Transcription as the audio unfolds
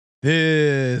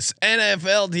This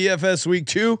NFL DFS Week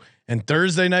 2 and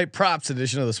Thursday Night Props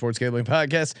edition of the Sports Gambling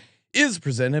Podcast is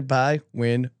presented by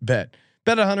WynnBet.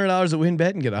 Bet $100 at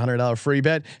WynnBet and get a $100 free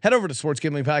bet. Head over to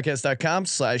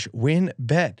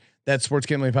sportsgamblingpodcast.com/WynnBet. That's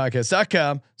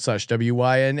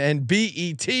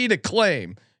sportsgamblingpodcast.com/WYNNBET to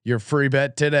claim your free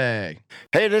bet today.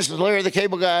 Hey, this is Larry the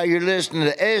Cable Guy. You're listening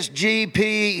to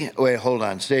SGP. Wait, hold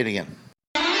on. Say it again.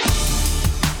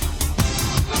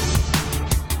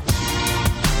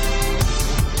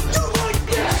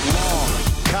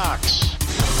 Cox.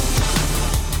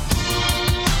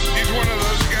 He's one of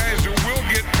those guys who will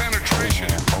get penetration.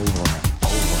 Over.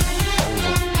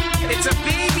 It's a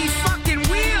baby fucking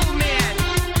wheel, man.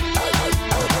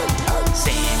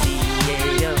 San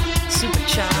Diego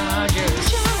Superchargers.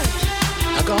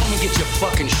 Now go home and get your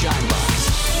fucking shine box.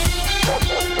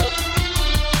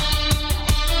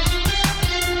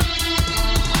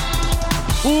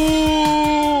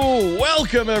 Ooh,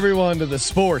 welcome everyone to the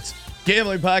Sports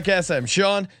Gambling Podcast. I'm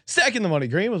Sean, stacking the money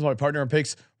green with my partner in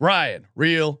picks, Ryan,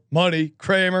 Real Money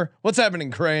Kramer. What's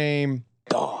happening, Kramer?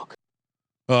 Dog.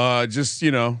 Just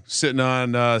sitting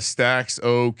on stacks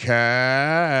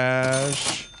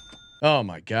cash. Oh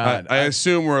my God! I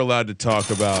assume we're allowed to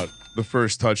talk about the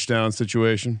first touchdown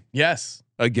situation Yes.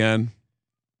 again.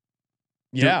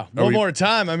 Yeah. One more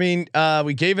time. I mean,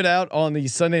 we gave it out on the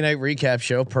Sunday night recap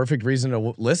show. Perfect reason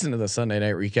to listen to the Sunday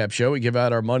night recap show. We give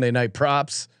out our Monday night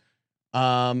props.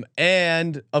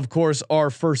 And of course our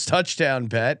first touchdown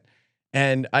bet.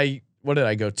 And what did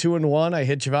I go 2-1? I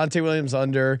hit Javonte Williams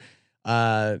under,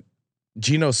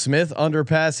 Geno Smith under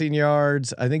passing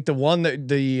yards. I think the one that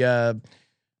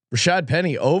Rashad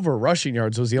Penny over rushing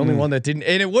yards was the only one that didn't,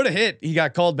 and it would have hit. He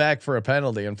got called back for a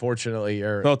penalty, unfortunately,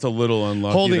 or Felt a little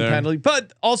unlucky holding there. penalty,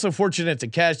 but also fortunate to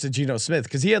catch to Geno Smith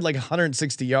because he had like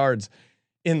 160 yards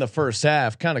in the first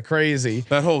half. Kind of crazy.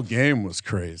 That whole game was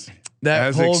crazy. That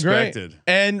as whole expected. Great.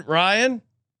 And Ryan,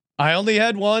 I only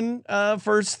had one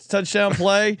first touchdown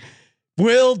play.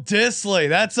 Will Dissly.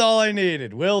 That's all I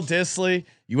needed. Will Dissly.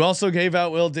 You also gave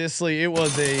out Will Dissly. It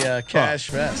was a cash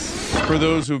fest. For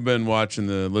those who've been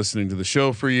listening to the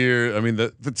show for years, I mean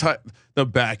the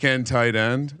back end tight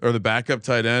end or the backup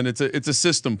tight end. It's a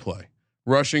system play.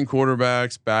 Rushing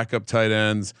quarterbacks, backup tight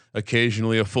ends,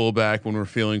 occasionally a fullback when we're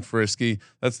feeling frisky.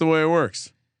 That's the way it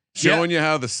works. Showing you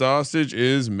how the sausage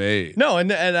is made. No,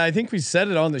 and I think we said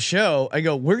it on the show. I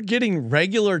go, we're getting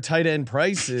regular tight end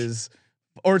prices,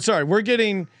 we're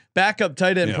getting backup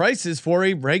tight end prices for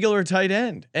a regular tight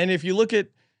end. And if you look at,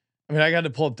 I mean, I got to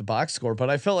pull up the box score, but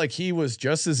I felt like he was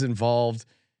just as involved,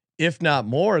 if not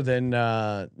more, than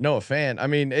Noah Fant. I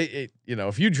mean,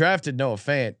 if you drafted Noah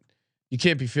Fant, you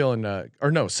can't be feeling, Noah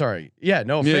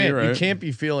Fant. Right. You can't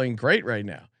be feeling great right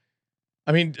now.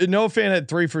 I mean, Noah Fant had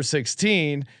 3 for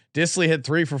 16. Dissly had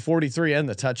 3 for 43 and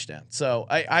the touchdown. So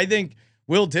I think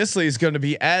Will Dissly is going to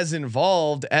be as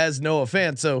involved as Noah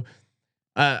Fant. So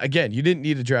again, you didn't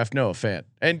need to draft Noah Fant.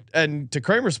 And to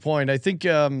Kramer's point, I think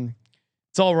it's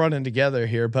all running together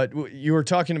here. But you were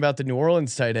talking about the New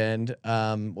Orleans tight end.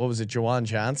 What was it, Juwan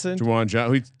Johnson?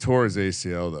 He tore his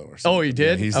ACL though. Or something. Oh, he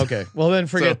did. Yeah, okay. Well, then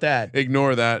forget that.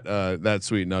 Ignore that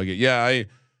sweet nugget. Yeah,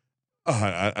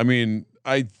 I mean,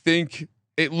 I think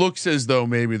it looks as though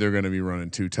maybe they're going to be running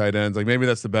 2 tight ends. Like maybe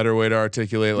that's the better way to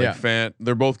articulate. Like Fant,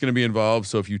 they're both going to be involved.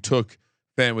 So if you took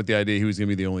Fant with the idea he was going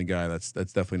to be the only guy, that's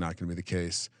definitely not going to be the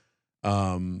case.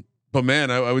 But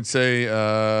man, I would say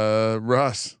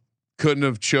Russ couldn't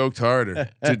have choked harder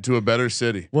to a better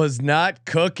city. Was not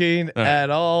cooking at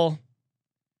all.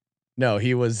 No,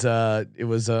 he was. It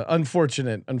was an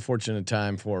unfortunate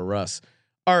time for Russ.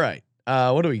 All right,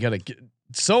 what do we got to get?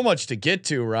 So much to get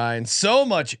to, Ryan. So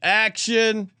much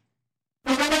action.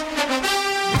 Turn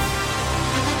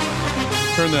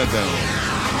that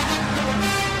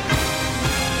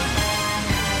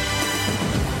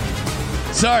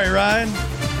down. Sorry, Ryan.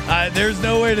 There's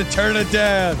no way to turn it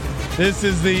down. This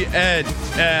is the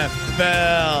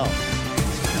NFL.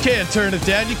 You can't turn it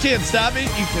down. You can't stop it.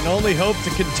 You can only hope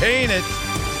to contain it.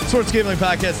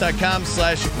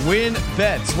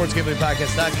 SportsGamblingPodcast.com/WynnBet.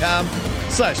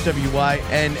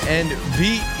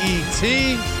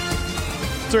 SportsGamblingPodcast.com/WYNNBET.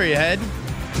 3 ahead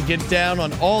to get down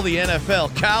on all the NFL,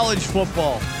 college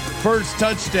football, first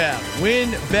touchdown, win,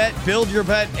 bet, build your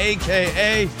bet,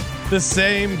 AKA the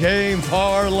same game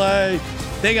parlay.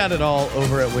 They got it all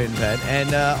over at WynnBet.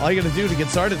 And all you got to do to get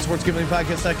started,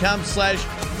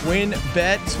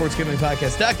 SportsGamblingPodcast.com/WynnBet.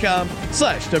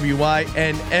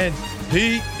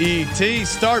 SportsGamblingPodcast.com/WYNNBET.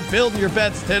 Start building your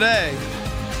bets today.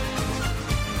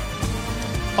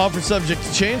 Offer subject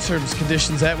to change. Terms,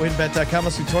 conditions at WynnBet.com.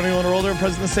 Must be 21 or older and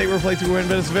present in the state where play through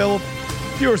WynnBet is available.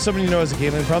 If you or someone you know has a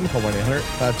gambling problem, call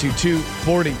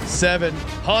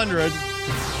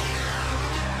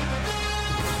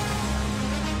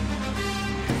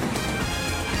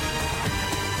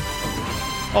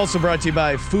Also brought to you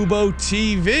by Fubo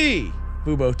TV.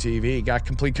 Fubo TV got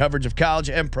complete coverage of college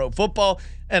and pro football,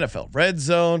 NFL Red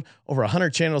Zone, over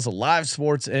 100 channels of live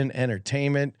sports and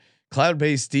entertainment,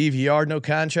 cloud-based DVR, no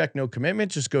contract, no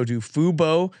commitment. Just go to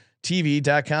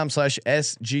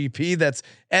FuboTV.com/SGP. That's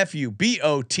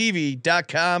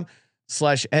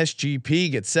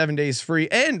FUBOTV.com/SGP. Get 7 days free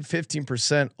and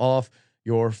 15% off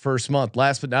your first month.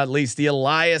 Last but not least, the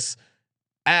Elias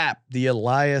app, the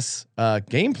Elias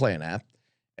game plan app.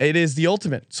 It is the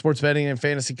ultimate sports betting and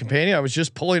fantasy companion. I was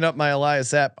just pulling up my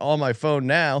Elias app on my phone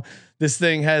now. This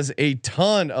thing has a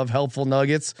ton of helpful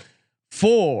nuggets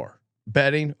for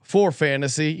betting, for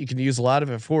fantasy. You can use a lot of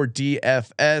it for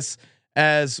DFS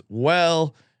as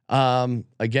well.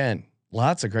 Again,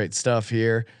 lots of great stuff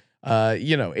here.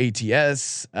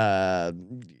 ATS,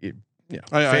 fantasy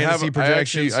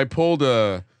projections. I pulled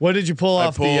what did you pull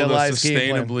off the Elias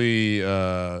sustainably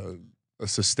a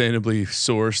sustainably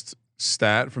sourced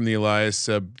stat from the Elias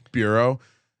Bureau.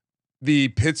 The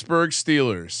Pittsburgh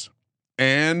Steelers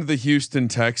and the Houston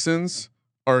Texans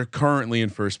are currently in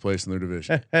first place in their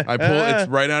division. It's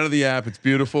right out of the app. It's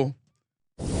beautiful.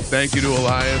 Thank you to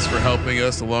Elias for helping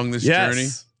us along this journey.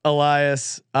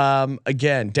 Elias.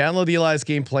 Again, download the Elias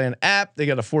Game Plan app. They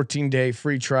got a 14-day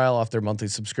free trial off their monthly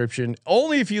subscription.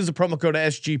 Only if you use the promo code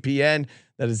SGPN.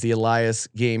 That is the Elias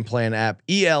Game Plan app.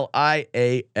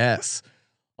 ELIAS.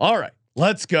 All right.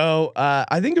 Let's go.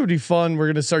 I think it would be fun. We're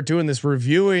going to start doing this,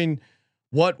 reviewing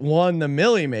what won the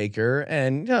Millie Maker,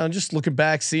 and just looking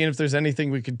back, seeing if there's anything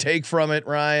we could take from it.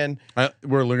 Ryan,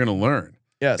 we're going to learn.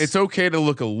 Yes, it's okay to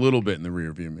look a little bit in the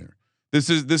rear view mirror. This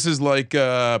is like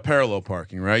parallel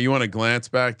parking, right? You want to glance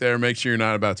back there, make sure you're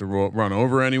not about to run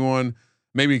over anyone.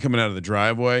 Maybe coming out of the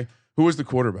driveway. Who was the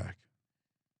quarterback?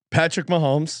 Patrick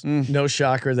Mahomes. No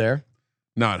shocker there.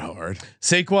 Not hard.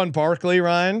 Saquon Barkley,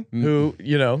 Ryan, who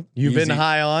you've Easy. been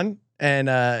high on, and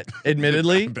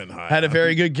admittedly had a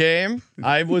very good game.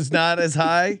 I was not as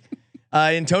high.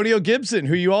 Antonio Gibson,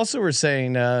 who you also were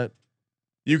saying.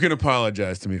 You can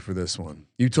apologize to me for this one.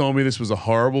 You told me this was a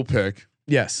horrible pick.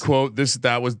 Yes. Quote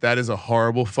that is a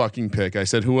horrible fucking pick. I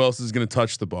said, who else is going to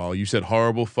touch the ball? You said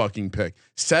horrible fucking pick.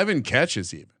 7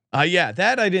 catches even. Yeah,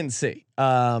 that I didn't see.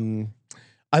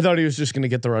 I thought he was just going to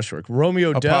get the rush work.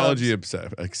 Romeo Apology Doubs.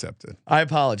 accepted. I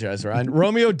apologize, Ryan.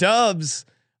 Romeo Doubs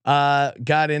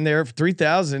got in there for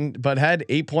 3,000, but had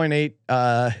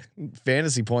 8.8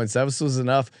 fantasy points. That was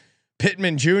enough.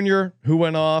 Pittman Jr., who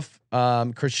went off.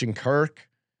 Christian Kirk,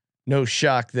 no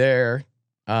shock there.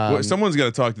 Someone's got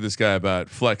to talk to this guy about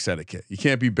flex etiquette. You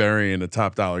can't be burying a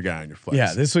top dollar guy in your flex.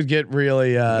 Yeah, this would get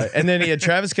really. And then he had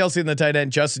Travis Kelce in the tight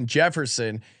end, Justin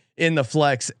Jefferson in the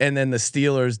flex, and then the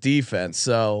Steelers defense.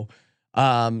 So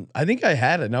I think I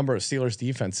had a number of Steelers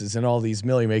defenses in all these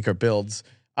Millie Maker builds.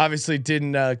 Obviously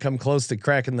didn't come close to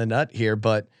cracking the nut here,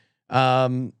 but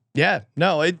no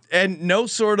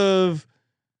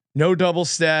double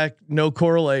stack, no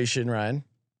correlation, Ryan.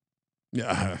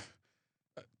 Yeah.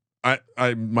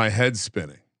 My head's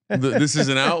spinning. This is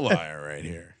an outlier right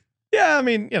here. Yeah. I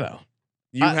mean,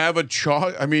 you have a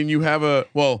chalk. I mean,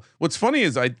 what's funny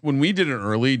is when we did an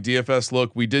early DFS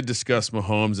look, we did discuss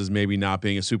Mahomes as maybe not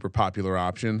being a super popular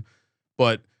option,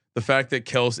 but the fact that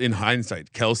Kelce and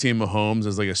Mahomes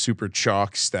as like a super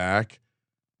chalk stack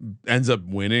ends up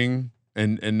winning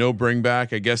and no bring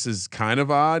back, I guess is kind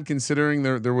of odd considering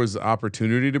there was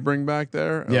opportunity to bring back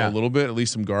there a little bit, at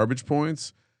least some garbage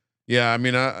points. Yeah. I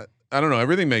mean, I don't know.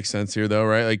 Everything makes sense here though,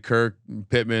 right? Like Kirk,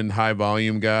 Pittman, high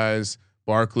volume guys.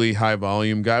 Barkley, high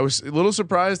volume guy. I was a little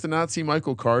surprised to not see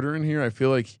Michael Carter in here. I feel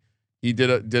like he did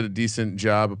a decent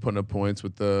job of putting up points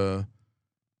with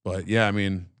but yeah, I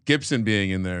mean Gibson being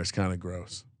in there is kind of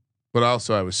gross. But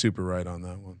also I was super right on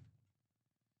that one.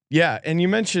 Yeah, and you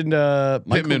mentioned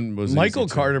Michael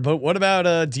Carter, but what about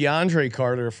DeAndre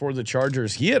Carter for the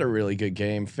Chargers? He had a really good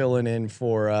game filling in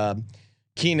for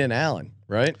Keenan Allen,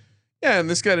 right? Yeah, and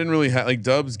this guy didn't really have like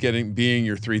Dubs being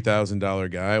your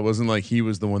 $3,000 guy. It wasn't like he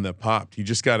was the one that popped. He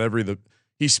just got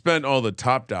he spent all the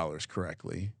top dollars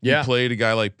correctly. Yeah. He played a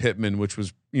guy like Pittman, which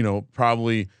was,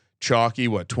 probably chalky,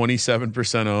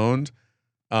 27% owned.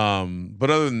 But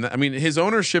other than that, I mean, his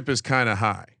ownership is kind of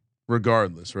high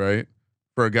regardless, right?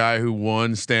 For a guy who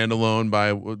won standalone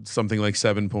by something like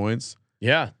 7 points.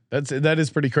 Yeah, that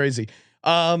is pretty crazy.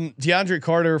 DeAndre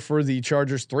Carter for the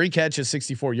Chargers, 3 catches,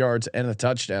 64 yards and a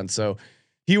touchdown. So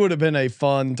he would have been a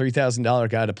fun $3,000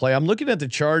 guy to play. I'm looking at the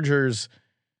Chargers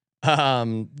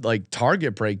like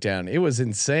target breakdown. It was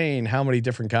insane how many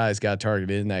different guys got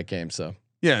targeted in that game. So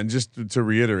yeah, and just to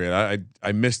reiterate,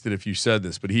 I missed it if you said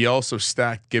this, but he also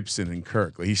stacked Gibson and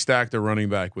Kirk. Like he stacked a running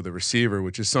back with a receiver,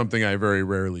 which is something I very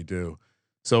rarely do.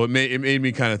 So it made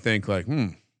me kind of think like,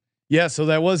 yeah. So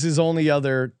that was his only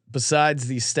other besides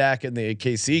the stack in the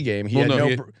KC game. He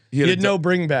had no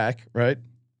bring back, right?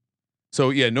 So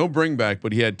yeah, no bring back,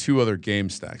 but he had two other game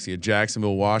stacks. He had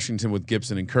Jacksonville, Washington with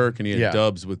Gibson and Kirk, and he had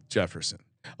Dubs with Jefferson.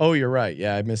 Oh, you're right.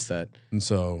 Yeah, I missed that. And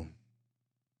so,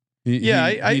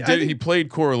 he played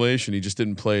correlation. He just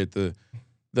didn't play at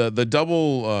the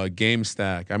double game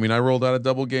stack. I mean, I rolled out a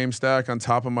double game stack on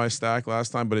top of my stack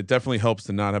last time, but it definitely helps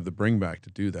to not have the bring back to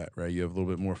do that, right? You have a little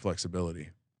bit more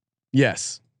flexibility.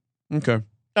 Yes. Okay.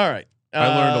 All right.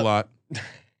 I learned a lot.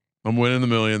 I'm winning the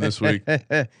million this week.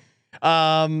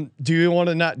 Do we want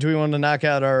to knock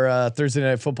out our Thursday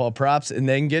Night Football props and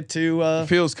then get to? It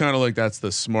feels kind of like that's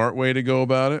the smart way to go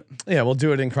about it. Yeah, we'll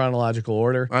do it in chronological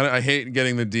order. I hate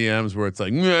getting the DMs where it's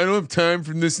like, I don't have time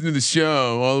for listening to the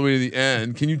show all the way to the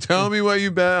end. Can you tell me what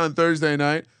you bet on Thursday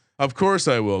night? Of course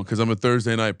I will, because I'm a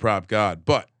Thursday night prop god.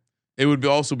 But it would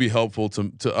also be helpful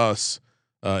to us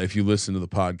if you listen to the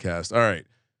podcast. All right,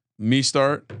 me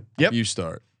start. Yep, you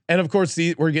start. And of course,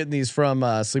 we're getting these from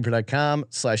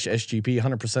sleeper.com/SGP,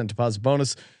 100% deposit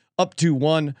bonus up to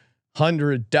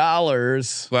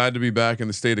 $100. Glad to be back in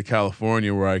the state of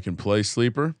California where I can play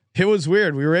Sleeper. It was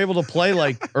weird. We were able to play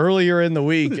like earlier in the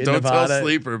week in Don't Nevada, tell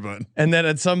Sleeper, but and then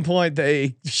at some point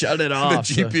they shut it off.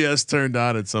 The GPS turned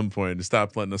on at some point to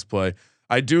stop letting us play.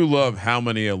 I do love how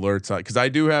many alerts because I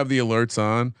do have the alerts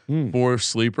on for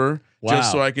Sleeper,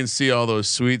 just so I can see all those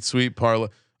sweet parlay.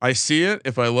 I see it.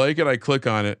 If I like it, I click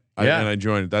on it and I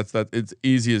join it. That's that. It's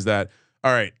easy as that.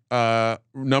 All right.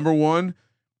 Number one,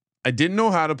 I didn't know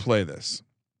how to play this,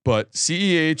 but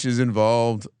CEH is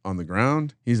involved on the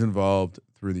ground. He's involved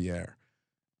through the air.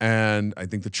 And I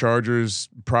think the Chargers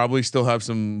probably still have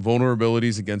some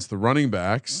vulnerabilities against the running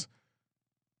backs.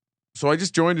 So I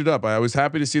just joined it up. I was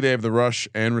happy to see they have the rush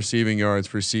and receiving yards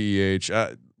for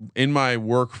CEH. In my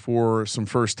work for some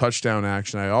first touchdown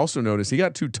action, I also noticed he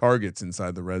got 2 targets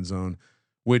inside the red zone,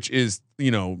 which is,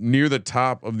 near the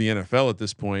top of the NFL at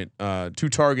this point. 2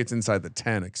 targets inside the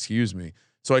 10, excuse me.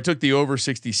 So I took the over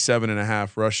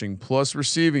 67.5 rushing plus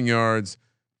receiving yards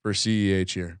for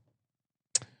CEH here.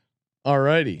 All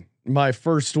righty. My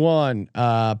first one,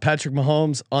 Patrick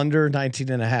Mahomes under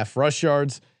 19.5 rush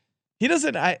yards. He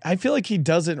doesn't. I feel like he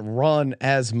doesn't run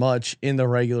as much in the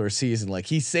regular season. Like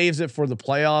he saves it for the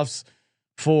playoffs,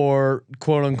 for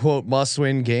quote unquote must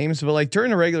win games. But like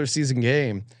during a regular season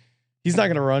game, he's not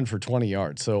going to run for 20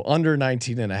 yards. So under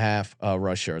 19.5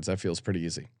 rush yards, that feels pretty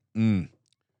easy.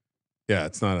 Yeah,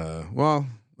 it's not a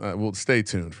we'll stay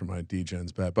tuned for my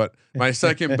D-Gens bet. But my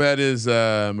second bet is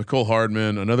Mecole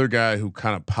Hardman, another guy who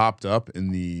kind of popped up in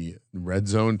the red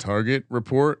zone target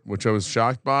report, which I was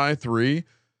shocked by. 3.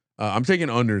 I'm taking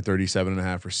under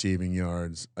 37.5 receiving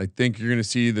yards. I think you're going to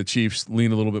see the Chiefs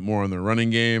lean a little bit more on their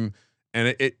running game,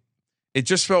 and it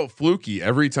just felt fluky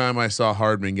every time I saw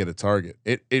Hardman get a target.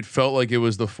 It felt like it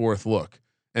was the 4th look,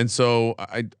 and so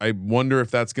I wonder if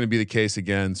that's going to be the case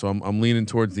again. So I'm leaning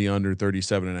towards the under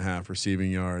 37.5 receiving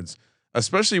yards,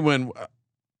 especially when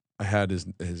I had his.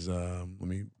 Let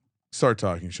me start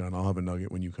talking, Sean. I'll have a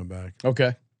nugget when you come back.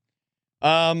 Okay.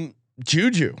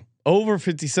 Juju. Over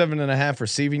 57.5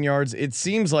 receiving yards. It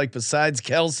seems like besides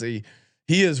Kelsey,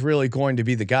 he is really going to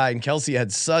be the guy. And Kelsey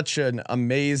had such an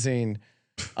amazing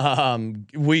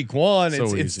week 1.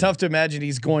 It's tough to imagine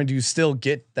he's going to still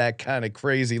get that kind of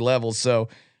crazy level. So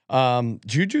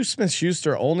Juju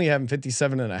Smith-Schuster only having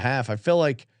 57.5. I feel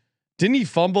like didn't he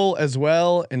fumble as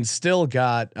well and still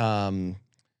got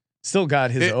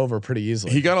his over pretty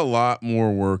easily. He got a lot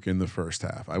more work in the first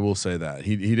half. I will say that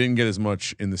he didn't get as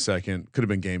much in the second. Could have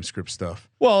been game script stuff.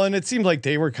 Well, and it seemed like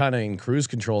they were kind of in cruise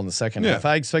control in the second half.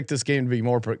 I expect this game to be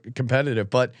more competitive,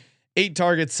 but 8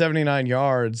 targets, 79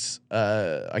 yards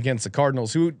against the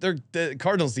Cardinals, who the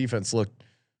Cardinals defense looked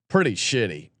pretty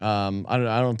shitty.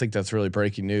 I don't think that's really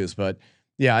breaking news, but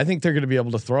yeah, I think they're going to be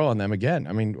able to throw on them again.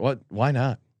 I mean, why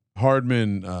not?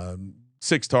 Hardman,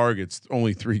 6 targets,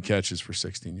 only 3 catches for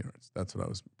 16 yards. That's what I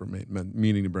was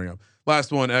meaning to bring up.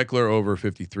 Last one, Eckler over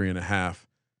 53.5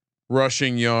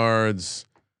 rushing yards.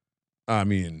 I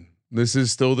mean, this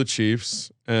is still the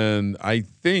Chiefs, and I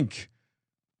think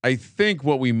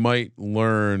what we might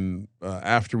learn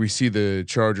after we see the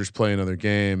Chargers play another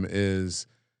game is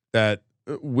that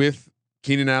with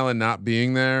Keenan Allen not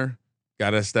being there, got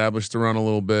to establish the run a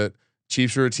little bit.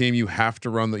 Chiefs are a team you have to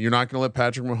run. You're not going to let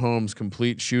Patrick Mahomes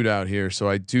complete shootout here. So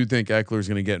I do think Eckler is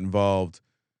going to get involved.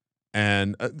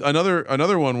 And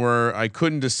another one where I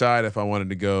couldn't decide if I wanted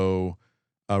to go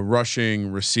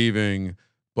rushing, receiving,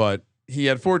 but he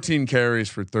had 14 carries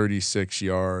for 36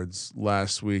 yards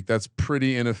last week. That's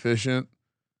pretty inefficient.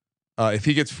 If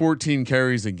he gets 14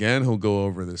 carries again, he'll go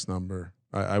over this number,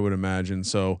 I would imagine.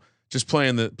 So just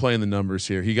playing the numbers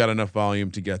here. He got enough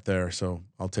volume to get there, so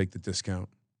I'll take the discount.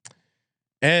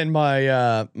 And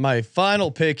my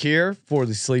final pick here for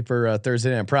the sleeper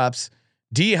Thursday night props,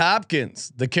 D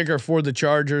Hopkins, the kicker for the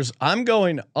Chargers. I'm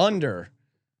going under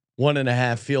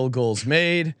 1.5 field goals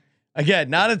made. Again,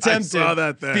 not attempted. I saw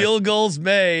that there. Field goals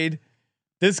made.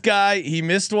 This guy, he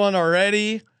missed one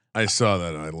already. I saw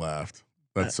that and I laughed.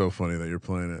 That's so funny that you're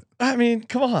playing it. I mean,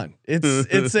 come on.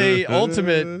 It's a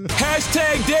ultimate.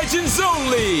 Hashtag Legends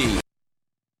only.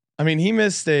 I mean, he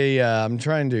missed a. I'm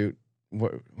trying to.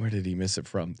 Where did he miss it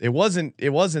from? It wasn't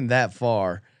that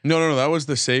far. No. That was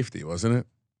the safety, wasn't it?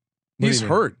 He's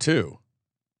hurt too.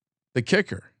 The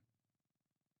kicker.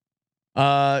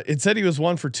 It said he was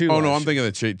 1 for 2. Oh no, I'm thinking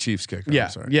of the Chiefs kicker. Yeah,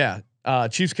 I'm sorry. yeah.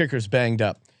 Chiefs kicker's banged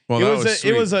up. Well,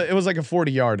 it was like a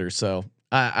 40 yarder. So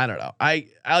I don't know.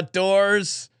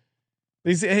 Outdoors.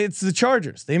 It's the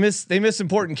Chargers. They miss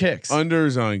important kicks.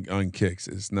 Unders on kicks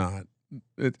is not.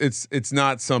 It's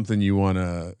not something you want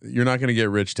to. You're not going to get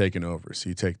rich taking over, so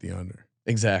you take the under.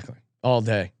 Exactly, all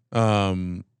day.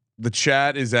 The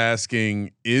chat is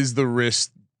asking, is the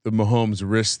Mahomes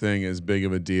wrist thing as big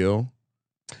of a deal?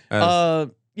 Yeah,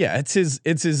 it's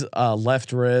his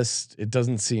left wrist. It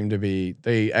doesn't seem to be.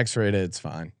 They X-rayed it. It's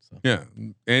fine. So. Yeah,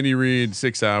 Andy Reid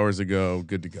 6 hours ago,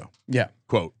 good to go. Yeah,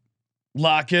 quote.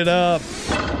 Lock it up.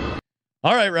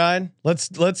 All right, Ryan.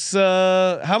 Let's.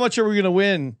 How much are we gonna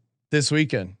win this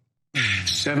weekend?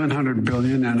 700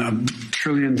 billion and $1.3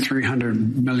 trillion.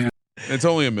 It's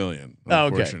only $1 million.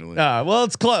 Unfortunately. Okay. Well,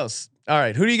 it's close. All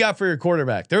right. Who do you got for your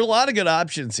quarterback? There are a lot of good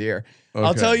options here. Okay.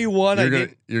 I'll tell you one.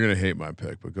 You're gonna hate my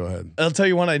pick, but go ahead. I'll tell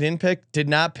you one I didn't pick. Did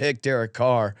not pick Derek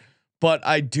Carr, but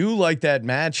I do like that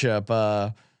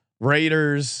matchup.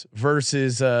 Raiders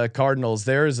versus Cardinals.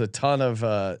 There is a ton of.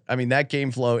 I mean, that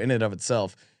game flow in and of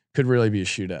itself could really be a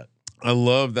shootout. I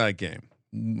love that game.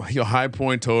 High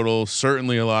point total.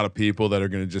 Certainly, a lot of people that are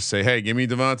going to just say, "Hey, give me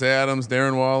Devontae Adams,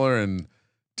 Darren Waller, and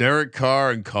Derek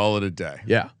Carr, and call it a day."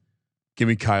 Yeah. Give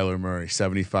me Kyler Murray,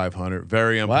 7,500.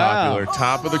 Very unpopular. Wow.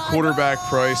 Top of the quarterback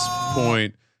price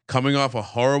point. Coming off a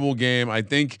horrible game. I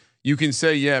think you can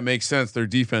say, yeah, it makes sense. Their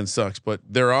defense sucks, but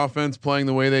their offense playing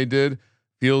the way they did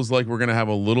feels like we're going to have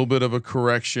a little bit of a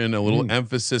correction, a little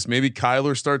emphasis. Maybe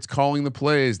Kyler starts calling the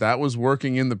plays. That was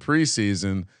working in the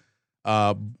preseason.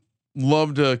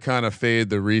 Love to kind of fade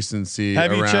the recency.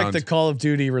 Have you checked the Call of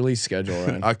Duty release schedule,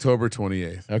 Ryan? October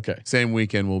 28th. Okay. Same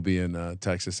weekend we'll be in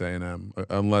Texas A&M,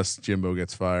 unless Jimbo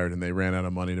gets fired and they ran out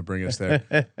of money to bring us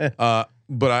there.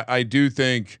 But I do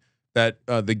think that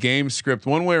the game script,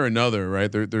 one way or another,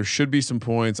 right? There should be some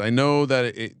points. I know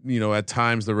that at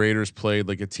times the Raiders played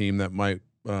like a team that might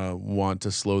want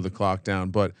to slow the clock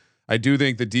down, but I do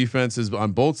think the defenses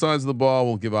on both sides of the ball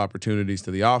will give opportunities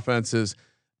to the offenses.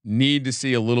 Need to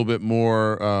see a little bit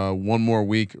more, one more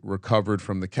week recovered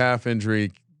from the calf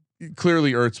injury.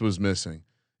 Clearly Ertz was missing,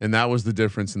 and that was the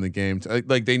difference in the game.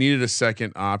 Like they needed a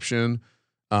second option.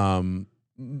 There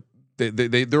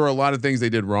were a lot of things they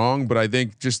did wrong, but I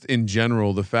think just in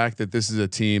general, the fact that this is a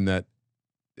team that,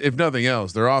 if nothing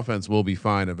else, their offense will be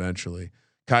fine eventually.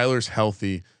 Kyler's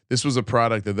healthy. This was a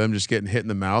product of them just getting hit in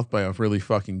the mouth by a really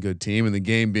fucking good team, and the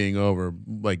game being over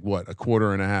like a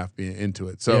quarter and a half being into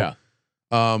it. So. Yeah.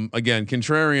 Again,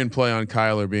 contrarian play on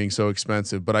Kyler being so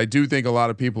expensive, but I do think a lot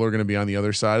of people are going to be on the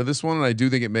other side of this one, and I do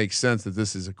think it makes sense that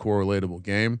this is a correlatable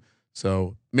game.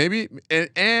 So maybe,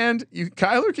 and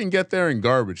Kyler can get there in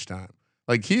garbage time.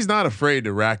 Like he's not afraid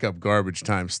to rack up garbage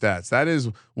time stats. That is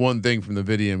one thing from the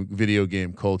video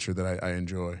game culture that I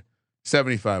enjoy.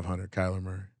 7,500, Kyler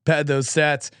Murray. Pad those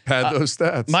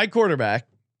stats. My quarterback,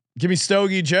 give me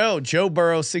Stogie Joe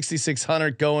Burrow,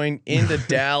 6,600 going into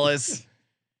Dallas.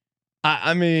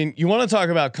 I mean, you want to talk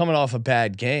about coming off a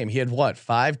bad game. He had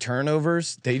 5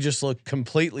 turnovers. They just look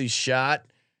completely shot.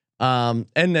 And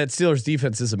that Steelers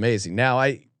defense is amazing. Now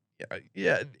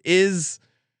is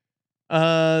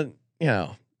Dallas's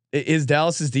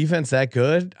defense that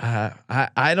good?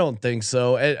 I don't think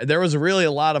so. There was really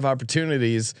a lot of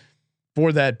opportunities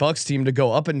for that Bucs team to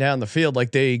go up and down the field.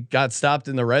 Like they got stopped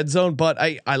in the red zone, but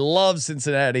I love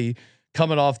Cincinnati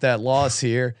coming off that loss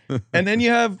here. And then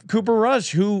you have Cooper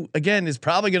Rush, who again is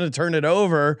probably going to turn it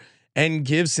over and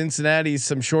give Cincinnati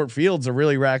some short fields to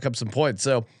really rack up some points.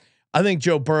 So I think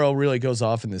Joe Burrow really goes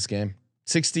off in this game.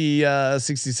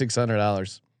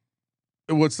 $6,600.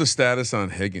 What's the status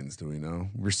on Higgins? Do we know?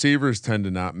 Receivers tend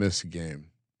to not miss a game.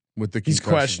 with the He's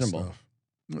concussion questionable.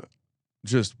 stuff.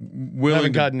 Just I willing.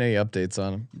 haven't gotten any updates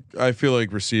on him. I feel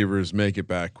like receivers make it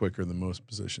back quicker than most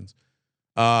positions.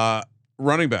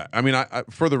 Running back. I mean, I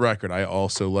for the record, I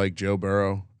also like Joe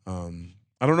Burrow.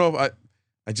 I don't know if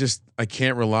I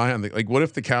can't rely on what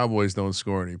if the Cowboys don't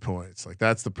score any points? Like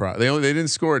that's the problem. They didn't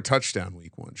score a touchdown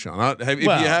week 1, Sean.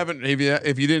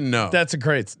 If you didn't know, that's a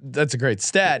great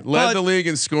stat. Led the league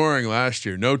in scoring last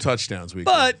year. No touchdowns week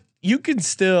 1. But you can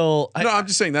still. I'm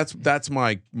just saying that's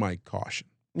my caution.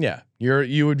 Yeah,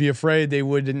 you would be afraid they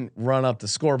wouldn't run up the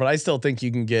score, but I still think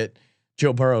you can get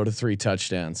Joe Burrow to 3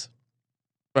 touchdowns.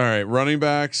 All right, running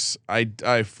backs.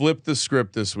 I flipped the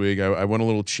script this week. I went a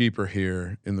little cheaper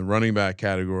here in the running back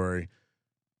category.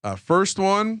 First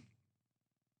one,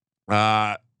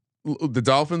 the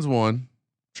Dolphins won,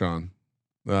 Sean.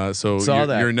 So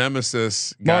your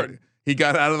nemesis got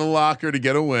out of the locker to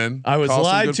get a win. I was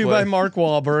lied to by Mark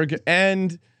Wahlberg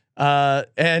and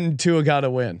Tua got a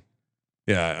win.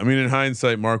 Yeah, I mean, in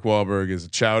hindsight, Mark Wahlberg is a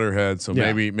chowderhead, so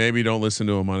maybe don't listen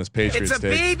to him on his Patriots. It's a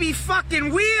baby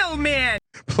fucking wheel, man.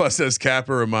 Plus, as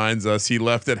Kappa reminds us, he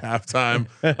left at halftime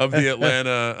of the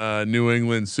Atlanta New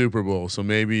England Super Bowl, so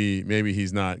maybe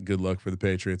he's not good luck for the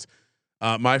Patriots.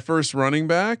 My first running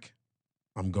back,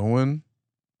 I'm going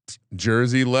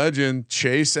Jersey legend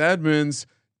Chase Edmonds.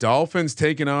 Dolphins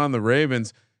taking on the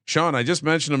Ravens. Sean, I just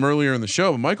mentioned him earlier in the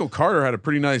show, but Michael Carter had a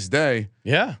pretty nice day.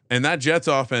 Yeah. And that Jets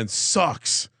offense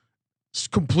sucks.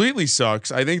 Completely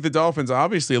sucks. I think the Dolphins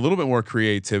obviously a little bit more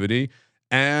creativity.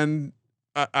 And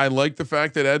I like the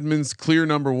fact that Edmonds clear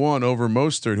number 1 over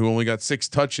Mostert, who only got 6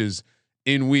 touches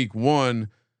in week 1.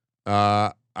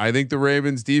 I think the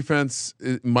Ravens defense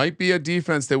might be a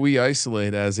defense that we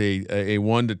isolate as a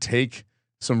one to take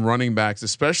some running backs,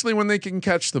 especially when they can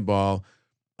catch the ball.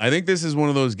 I think this is one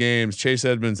of those games. Chase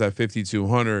Edmonds at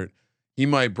 5,200, he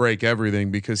might break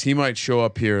everything because he might show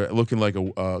up here looking like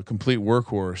a complete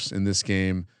workhorse in this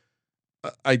game.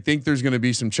 I think there's going to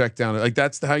be some check down. Like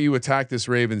that's how you attack this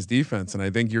Ravens defense, and I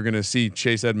think you're going to see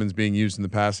Chase Edmonds being used in the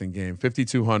passing game.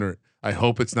 5,200. I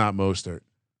hope it's not Mostert.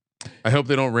 I hope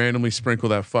they don't randomly sprinkle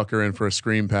that fucker in for a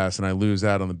screen pass and I lose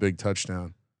out on the big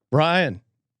touchdown. Ryan.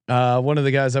 One of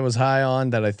the guys I was high on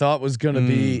that I thought was going to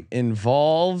be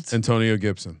involved. Antonio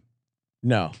Gibson.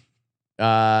 No.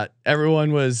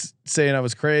 Everyone was saying I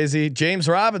was crazy. James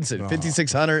Robinson,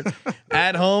 5,600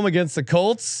 at home against the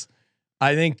Colts.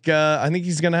 I think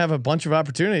he's going to have a bunch of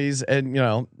opportunities and,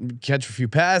 catch a few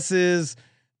passes.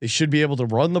 They should be able to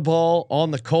run the ball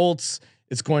on the Colts.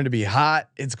 It's going to be hot.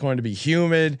 It's going to be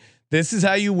humid. This is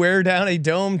how you wear down a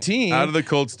dome team. How do the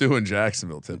Colts do in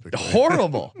Jacksonville typically?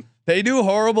 Horrible. They do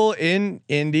horrible in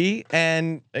Indy,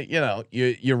 and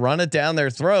you run it down their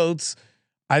throats.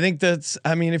 I think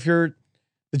if you're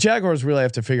the Jaguars, really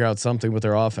have to figure out something with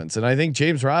their offense, and I think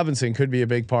James Robinson could be a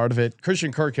big part of it.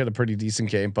 Christian Kirk had a pretty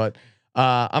decent game, but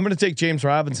I'm going to take James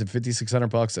Robinson,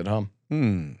 $5,600 at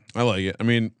home. I like it. I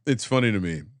mean, it's funny to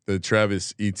me the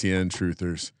Travis Etienne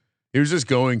truthers. He was just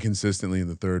going consistently in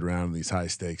the 3rd round in these high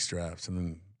stakes drafts, and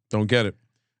then don't get it.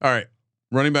 All right,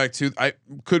 running back 2. I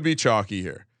could be chalky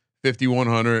here.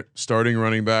 5,100 starting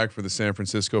running back for the San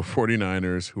Francisco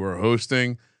 49ers, who are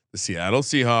hosting the Seattle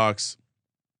Seahawks.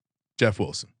 Jeff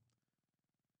Wilson.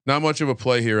 Not much of a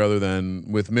play here other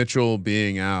than with Mitchell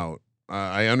being out.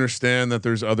 I understand that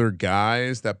there's other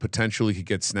guys that potentially could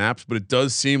get snaps, but it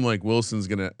does seem like Wilson's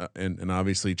gonna and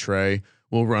obviously Trey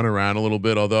will run around a little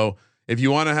bit. Although if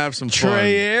you want to have some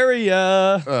Trey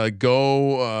area,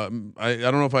 go. I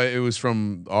don't know if it was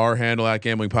from our handle at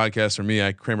Gambling Podcast or me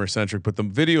at Kramer Centric, but the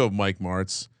video of Mike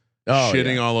Martz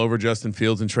shitting all over Justin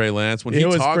Fields and Trey Lance when he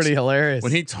was talks, pretty hilarious.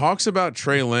 When he talks about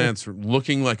Trey Lance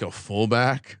looking like a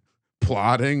fullback,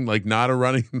 plotting like not a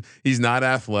running, he's not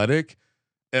athletic.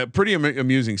 Pretty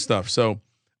amusing stuff. So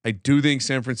I do think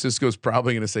San Francisco is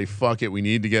probably going to say, fuck it. We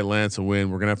need to get Lance a win.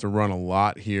 We're going to have to run a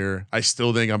lot here. I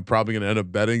still think I'm probably going to end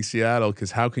up betting Seattle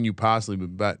because how can you possibly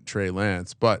bet Trey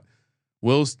Lance? But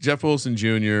Jeff Wilson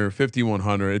Jr.,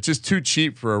 5,100. It's just too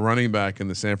cheap for a running back in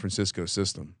the San Francisco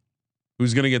system.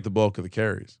 Who's going to get the bulk of the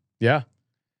carries? Yeah.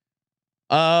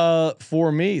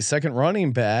 For me, second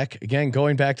running back, again,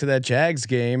 going back to that Jags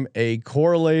game, a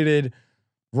correlated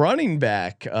running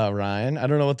back, Ryan. I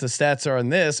don't know what the stats are on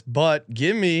this, but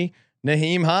give me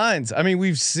Nyheim Hines. I mean,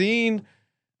 we've seen,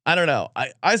 I don't know.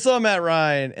 I saw Matt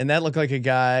Ryan and that looked like a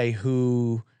guy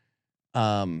who,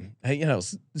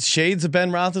 shades of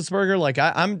Ben Roethlisberger. Like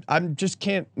I'm just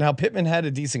can't now Pittman had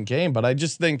a decent game, but I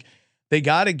just think they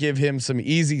got to give him some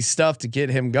easy stuff to get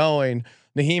him going.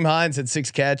 Nyheim Hines had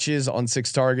 6 catches on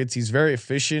 6 targets. He's very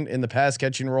efficient in the pass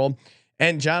catching role.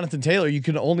 And Jonathan Taylor, you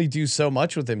can only do so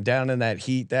much with him down in that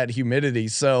heat, that humidity.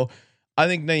 So I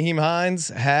think Nyheim Hines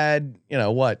had,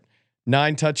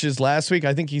 9 touches last week.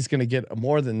 I think he's going to get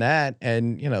more than that.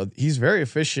 And, he's very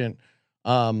efficient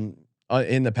in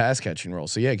the pass catching role.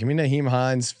 So yeah, give me Nyheim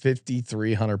Hines,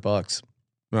 $5,300.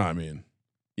 No, I mean,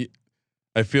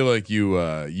 I feel like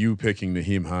you picking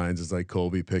Nyheim Hines is like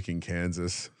Colby picking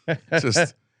Kansas.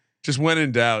 Just when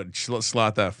in doubt,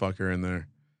 slot that fucker in there.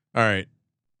 All right.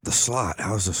 The slot.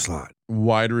 How's the slot?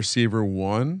 Wide receiver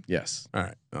 1. Yes. All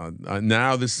right.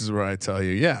 Now this is where I tell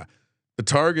you, yeah, the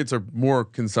targets are more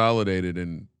consolidated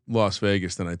in Las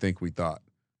Vegas than I think we thought,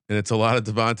 and it's a lot of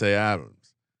Devontae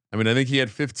Adams. I mean, I think he had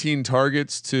 15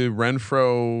 targets to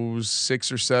Renfro's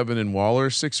 6 or 7 and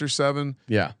Waller's 6 or 7.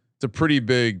 Yeah, it's a pretty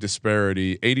big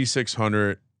disparity.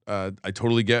 8,600. I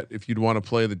totally get if you'd want to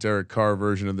play the Derek Carr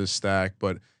version of this stack,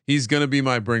 but he's going to be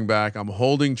my bring back. I'm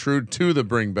holding true to the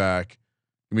bring back.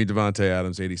 Give me Devontae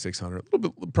Adams, 8,600. A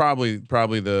little bit,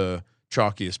 probably the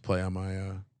chalkiest play on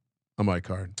my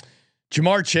card.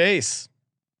 Jamar Chase.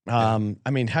 I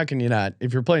mean, how can you not?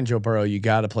 If you're playing Joe Burrow, you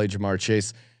got to play Jamar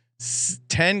Chase.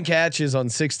 10 catches on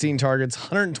 16 targets,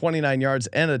 129 yards,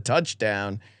 and a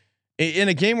touchdown in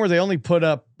a game where they only put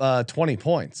up 20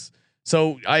 points.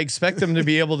 So I expect them to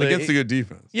be able to against a good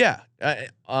defense. Yeah.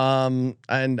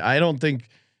 And I don't think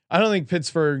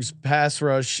Pittsburgh's pass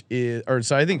rush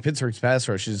I think Pittsburgh's pass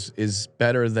rush is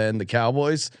better than the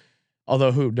Cowboys.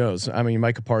 Although who knows? I mean,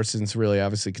 Micah Parsons really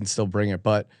obviously can still bring it,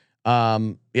 but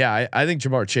I think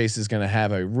Jamar Chase is going to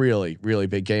have a really, really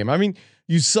big game. I mean,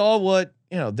 you saw what,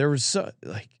 there was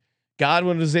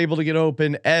Godwin was able to get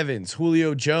open, Evans,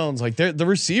 Julio Jones, the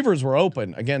receivers were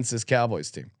open against this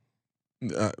Cowboys team.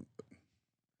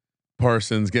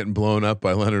 Parsons getting blown up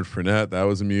by Leonard Fournette. That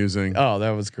was amusing. Oh, that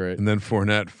was great. And then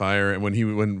Fournette firing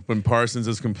when Parsons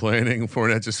is complaining,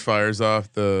 Fournette just fires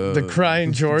off the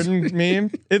crying Jordan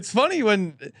meme. It's funny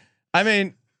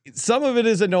some of it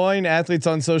is annoying athletes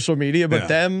on social media, but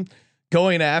them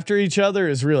going after each other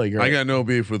is really great. I got no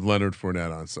beef with Leonard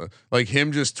Fournette on so like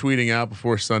him just tweeting out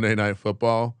before Sunday Night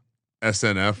Football,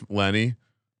 SNF Lenny.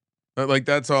 Like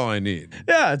that's all I need.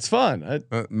 Yeah, it's fun.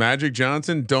 Magic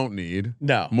Johnson don't need.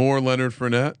 No. More Leonard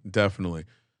Fournette, definitely.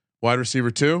 Wide receiver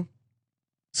 2.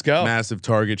 Let's go. Massive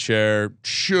target share.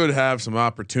 Should have some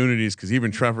opportunities because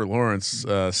even Trevor Lawrence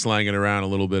slanging around a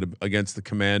little bit against the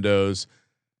Commandos.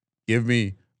 Give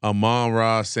me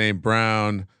Amon-Ra St.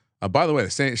 Brown. By the way,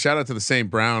 shout out to the St.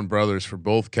 Brown brothers for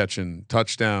both catching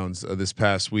touchdowns this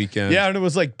past weekend. Yeah, and it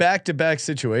was like back-to-back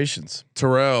situations.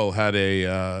 Terrell had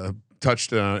a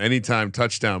anytime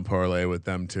touchdown parlay with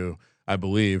them too, I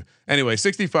believe. Anyway,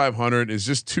 6,500 is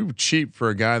just too cheap for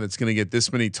a guy that's going to get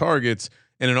this many targets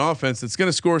in an offense that's going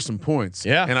to score some points.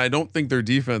 Yeah. And I don't think their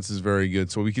defense is very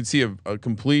good. So we could see a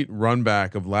complete run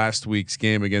back of last week's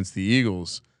game against the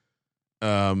Eagles.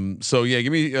 So yeah,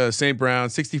 give me St. Brown,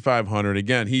 6,500.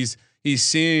 Again, he's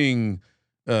seeing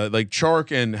like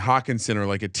Chark and Hawkinson are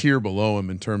like a tier below him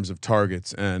in terms of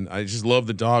targets, and I just love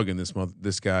the dog in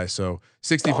this guy. So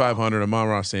 6,500.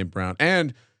 Amon-Ra St. Brown.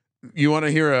 And you want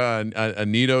to hear a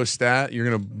Nito stat? You're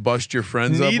gonna bust your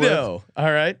friends up with. All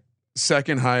right.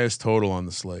 Second highest total on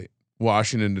the slate.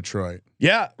 Washington, Detroit.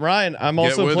 Yeah, Ryan. I'm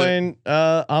also playing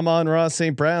Amon-Ra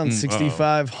St. Brown,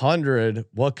 6,500.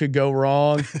 What could go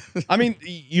wrong? I mean,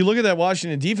 you look at that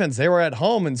Washington defense. They were at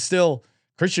home and still.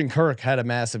 Christian Kirk had a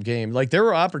massive game. Like there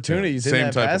were opportunities in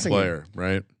that passing player,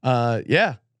 game. Right?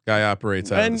 Yeah. Guy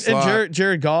operates out and, of the slot. And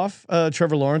Jared Goff,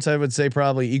 Trevor Lawrence, I would say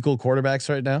probably equal quarterbacks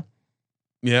right now.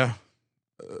 Yeah.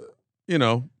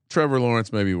 Trevor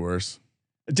Lawrence may be worse.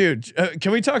 Dude,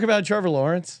 can we talk about Trevor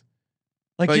Lawrence?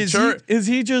 Is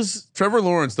he just Trevor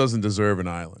Lawrence doesn't deserve an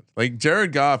island. Like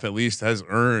Jared Goff at least has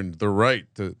earned the right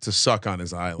to suck on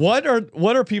his island.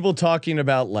 What are people talking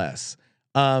about less?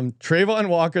 Trayvon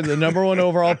Walker, the number 1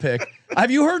 overall pick.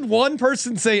 Have you heard one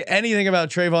person say anything about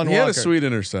Trayvon Walker? He had a sweet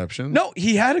interception. No,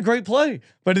 he had a great play,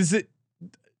 but is it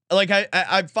like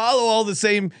I follow all the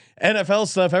same NFL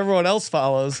stuff everyone else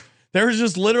follows. There was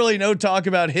just literally no talk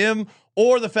about him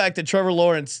or the fact that Trevor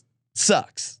Lawrence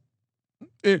sucks.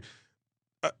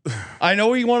 I know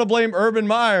we want to blame Urban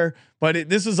Meyer, but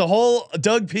this is a whole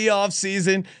Doug P off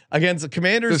season against the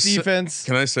Commanders defense.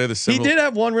 Can I say he did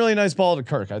have one really nice ball to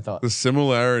Kirk, I thought. The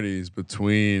similarities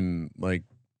between like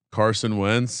Carson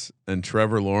Wentz and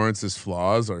Trevor Lawrence's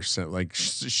flaws are like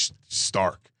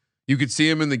stark. You could see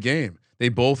him in the game. They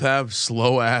both have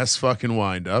slow ass fucking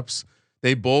windups.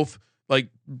 They both like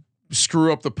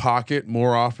screw up the pocket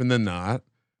more often than not.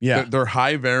 Yeah, they're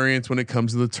high variance when it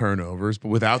comes to the turnovers, but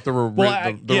without the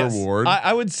reward.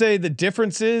 I would say the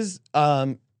difference is,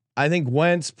 I think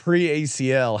Wentz pre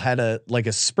ACL had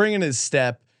a spring in his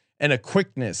step and a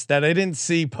quickness that I didn't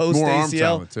see post More arm ACL.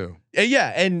 talent too.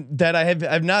 Yeah, and that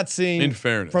I've not seen In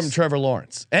fairness. from Trevor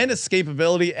Lawrence, and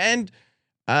escapability, and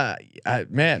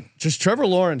man, just Trevor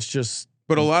Lawrence just.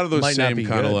 But a lot of those might not same be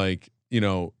kind of good. like,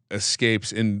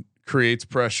 escapes and creates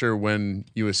pressure when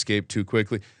you escape too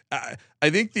quickly. I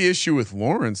think the issue with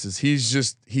Lawrence is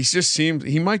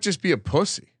he might just be a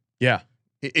pussy. Yeah.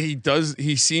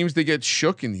 He seems to get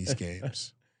shook in these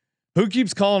games. Who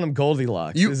keeps calling him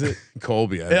Goldilocks? Is it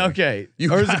Colby? I think. okay?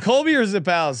 Is it Colby or is it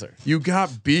Bowser? You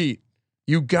got beat.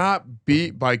 You got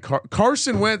beat by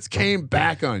Carson Wentz came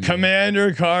back on you.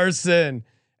 Commander Carson.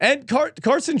 And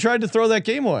Carson tried to throw that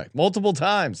game away multiple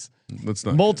times. That's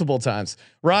not multiple times.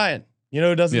 Ryan, you know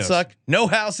who doesn't Yes. suck? No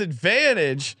house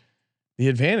advantage. The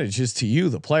advantage is to you,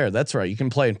 the player. That's right. You can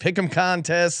play in pick'em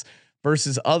contests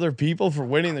versus other people for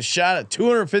winning the shot at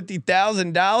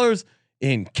 $250,000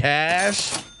 in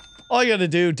cash. All you got to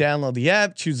do, download the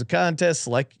app, choose a contest,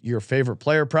 select your favorite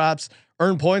player props,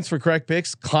 earn points for correct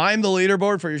picks, climb the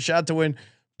leaderboard for your shot to win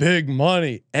big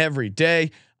money every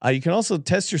day. You can also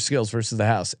test your skills versus the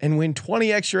house and win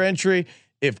 20 extra entry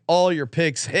if all your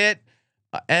picks hit.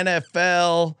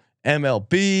 NFL,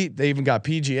 MLB, they even got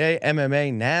PGA,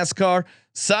 MMA, NASCAR.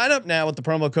 Sign up now with the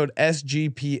promo code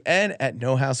SGPN at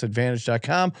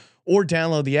nohouseadvantage.com or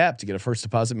download the app to get a first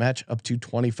deposit match up to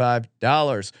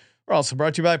 $25. We're also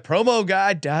brought to you by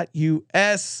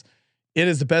promoguide.us. It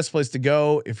is the best place to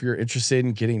go if you're interested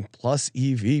in getting plus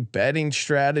EV betting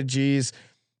strategies.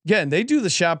 Again, they do the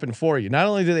shopping for you. Not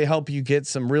only do they help you get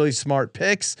some really smart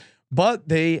picks, but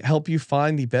they help you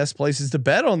find the best places to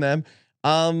bet on them.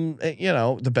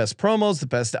 The best promos, the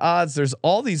best odds. There's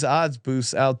all these odds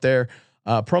boosts out there.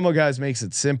 Promo Guys makes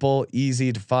it simple,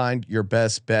 easy to find your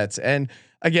best bets. And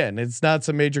again, it's not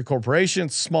some major corporation,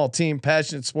 it's a small team,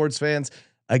 passionate sports fans,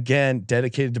 again,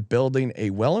 dedicated to building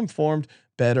a well-informed,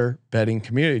 better betting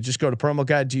community. Just go to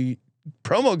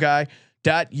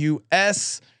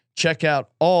promoguide.us. Check out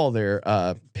all their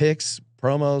picks,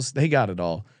 promos. They got it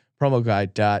all.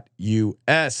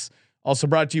 Promoguide.us. Also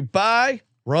brought to you by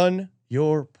Run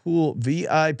Your Pool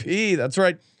VIP. That's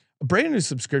right. A brand new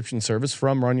subscription service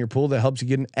from Run Your Pool that helps you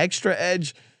get an extra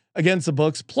edge against the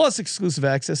books, plus exclusive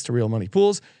access to real money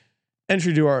pools.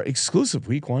 Entry to our exclusive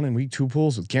week 1 and week 2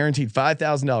 pools with guaranteed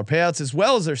 $5,000 payouts, as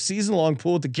well as their season-long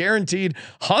pool with the guaranteed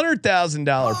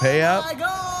 $100,000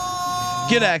 payout.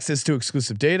 Get access to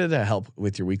exclusive data to help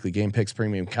with your weekly game picks,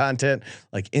 premium content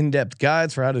like in-depth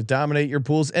guides for how to dominate your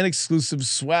pools, and exclusive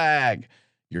swag.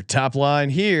 Your top line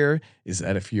here is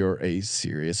that if you're a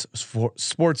serious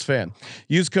sports fan,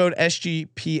 use code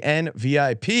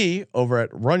SGPNVIP over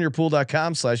at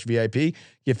runyourpool.com/VIP.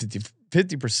 Get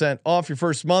 50% off your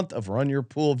first month of Run Your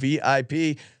Pool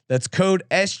VIP. That's code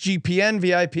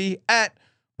SGPNVIP at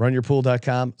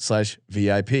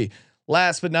runyourpool.com/VIP.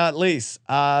 Last but not least,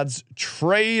 Odds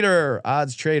Trader.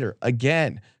 Odds Trader.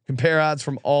 Again, compare odds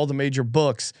from all the major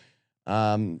books.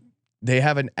 They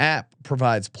have an app,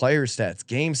 provides player stats,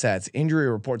 game stats, injury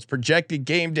reports, projected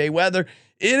game day weather.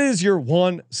 It is your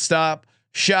one-stop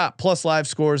shop, plus live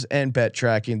scores and bet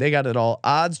tracking. They got it all.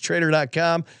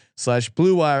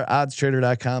 oddstrader.com/Blue Wire,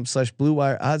 oddstrader.com/Blue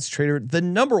Wire. Odds Trader, the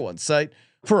 #1 site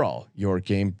for all your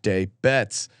game day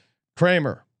bets.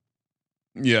 Kramer.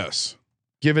 Yes.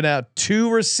 Giving out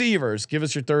 2 receivers. Give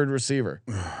us your third receiver.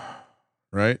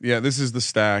 Right. Yeah. This is the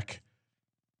stack.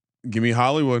 Give me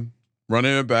Hollywood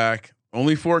running it back.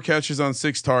 Only 4 catches on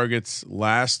 6 targets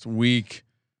last week.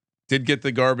 Did get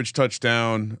the garbage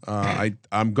touchdown.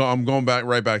 I'm going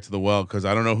right back to the well because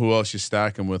I don't know who else you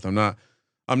stack him with. I'm not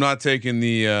taking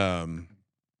the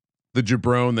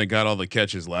jabron that got all the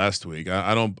catches last week.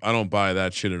 I don't buy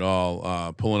that shit at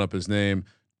all. Pulling up his name,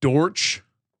 Dortch.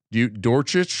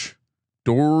 Dortch.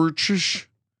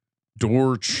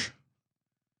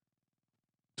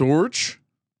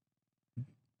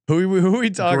 Who are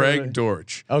we talking Greg about?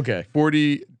 Dortch. Okay.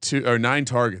 42 or 9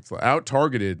 targets, out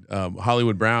targeted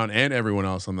Hollywood Brown and everyone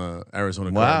else on the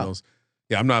Arizona Cardinals.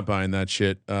 Yeah, I'm not buying that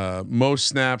shit. Most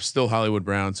snaps still Hollywood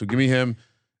Brown. So give me him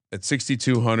at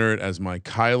 6,200 as my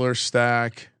Kyler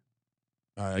stack.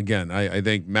 Again, I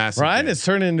think massive. Ryan is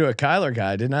turning into a Kyler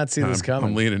guy. I did not see this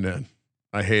coming. I'm leaning in.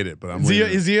 I hate it, but I'm.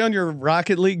 Is he on your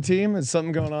Rocket League team? Is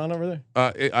something going on over there?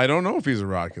 I don't know if he's a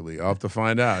Rocket League. I'll have to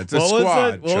find out. It's a what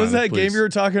squad. What was that please. game you were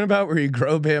talking about where you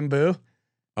grow bamboo?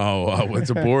 Oh,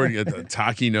 it's a board.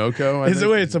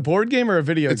 Takinoko. It's a board game or a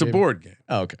video game? It's a board game.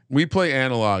 Oh, okay. We play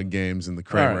analog games in the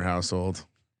Kramer household.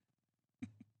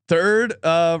 Third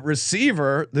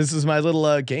receiver. This is my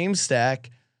little game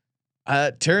stack.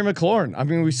 Terry McLaurin. I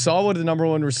mean, we saw what the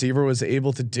 #1 receiver was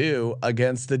able to do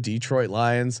against the Detroit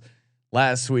Lions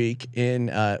last week in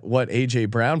what AJ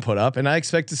Brown put up, and I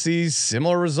expect to see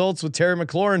similar results with Terry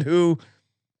McLaurin, who,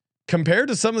 compared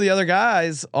to some of the other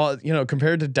guys,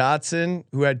 compared to Dotson,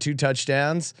 who had 2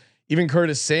 touchdowns, even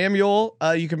Curtis Samuel,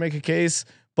 you can make a case,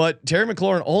 but Terry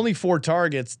McLaurin only 4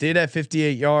 targets, did have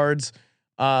 58 yards,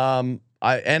 and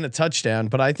a touchdown.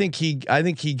 But I think he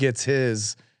gets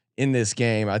his in this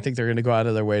game. I think they're going to go out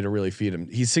of their way to really feed him.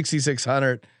 He's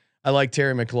 6,600. I like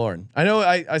Terry McLaurin. I know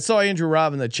I saw Andrew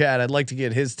Robb in the chat. I'd like to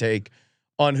get his take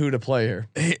on who to play here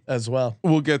as well.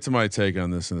 We'll get to my take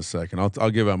on this in a second. I'll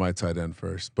give out my tight end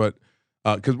first, but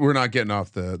because we're not getting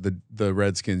off the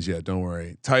Redskins yet. Don't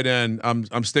worry. Tight end.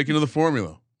 I'm sticking to the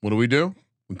formula. What do?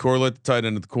 We correlate the tight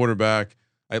end to the quarterback.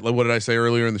 What did I say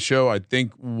earlier in the show? I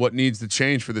think what needs to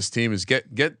change for this team is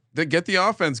get the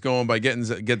offense going by get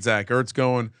Zach Ertz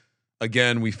going.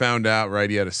 Again, we found out, right,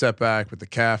 he had a setback with the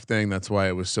calf thing. That's why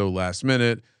it was so last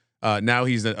minute. Now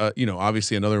he's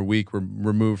obviously another week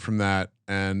removed from that.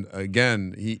 And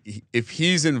again, if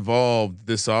he's involved,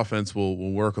 this offense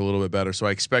will work a little bit better. So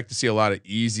I expect to see a lot of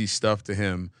easy stuff to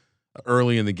him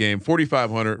early in the game.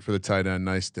 4,500 for the tight end,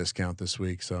 nice discount this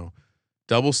week. So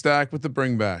double stack with the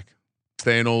bring back,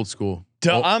 staying old school.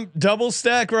 I'm double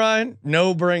stack, Ryan.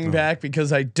 No bring back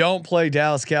because I don't play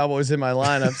Dallas Cowboys in my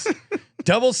lineups.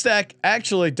 Double stack.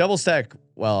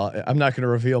 Well, I'm not going to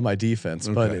reveal my defense,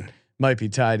 but it might be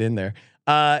tied in there.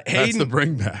 Hayden, that's the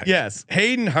bring back. Yes,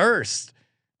 Hayden Hurst.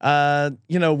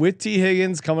 With T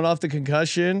Higgins coming off the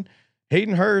concussion,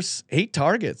 Hayden Hurst 8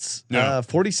 targets,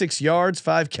 46 yards,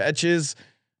 5 catches.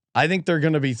 I think they're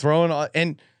going to be throwing.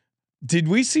 And did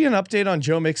we see an update on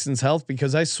Joe Mixon's health?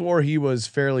 Because I swore he was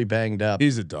fairly banged up.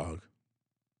 He's a dog.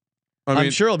 I'm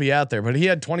sure he'll be out there, but he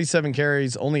had 27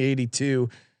 carries, only 82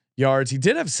 yards. He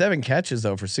did have 7 catches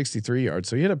though for 63 yards,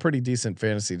 so he had a pretty decent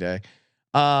fantasy day.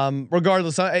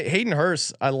 Regardless, Hayden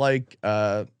Hurst, I like.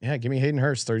 Give me Hayden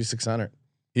Hurst 3,600.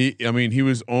 He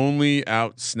was only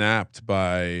out snapped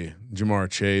by Jamar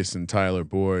Chase and Tyler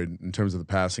Boyd in terms of the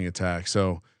passing attack.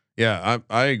 So yeah,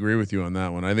 I agree with you on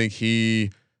that one. I think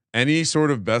any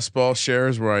sort of best ball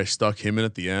shares where I stuck him in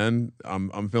at the end,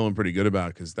 I'm feeling pretty good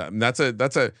about, because that's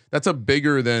a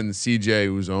bigger than CJ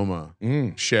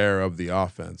Uzoma share of the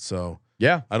offense. So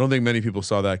yeah, I don't think many people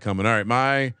saw that coming. All right,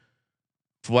 my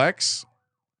flex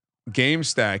game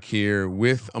stack here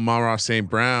with Amon-Ra St.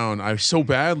 Brown. I so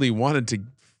badly wanted to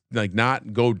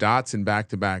not go Dotson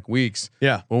back-to-back weeks.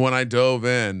 Yeah. But when I dove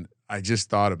in, I just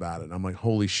thought about it. I'm like,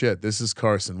 holy shit, this is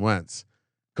Carson Wentz.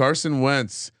 Carson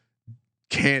Wentz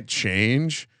can't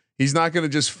change. He's not going to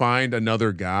just find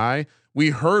another guy. We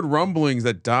heard rumblings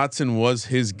that Dotson was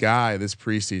his guy this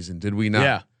preseason. Did we not?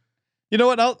 Yeah. You know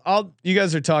what? You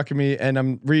guys are talking to me and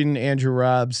I'm reading Andrew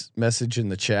Robb's message in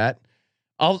the chat.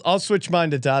 I'll switch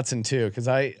mine to Dotson too. Cause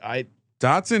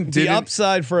Dotson the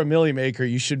upside for a milli maker,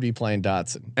 you should be playing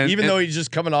Dotson, even though he's just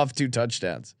coming off 2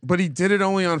 touchdowns. But he did it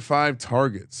only on 5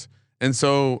 targets, and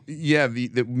so yeah,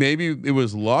 maybe it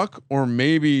was luck, or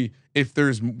maybe if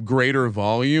there's greater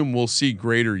volume, we'll see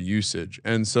greater usage.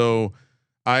 And so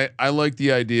I like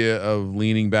the idea of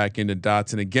leaning back into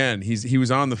Dotson again. He was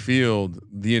on the field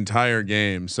the entire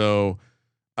game, so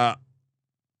I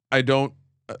don't.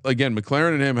 Again,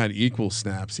 McLaren and him had equal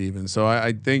snaps even. So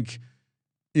I think,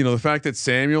 the fact that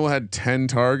Samuel had 10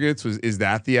 targets is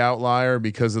that the outlier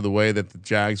because of the way that the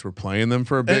Jags were playing them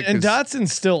for a bit. And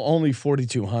Dotson's still only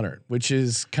 4,200, which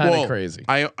is kind of crazy.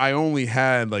 I only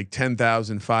had like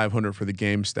 10,500 for the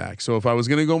game stack. So if I was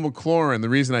going to go McLaurin, the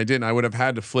reason I didn't, I would have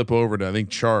had to flip over to, I think,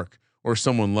 Chark or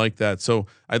someone like that. So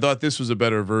I thought this was a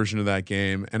better version of that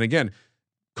game. And again,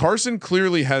 Carson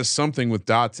clearly has something with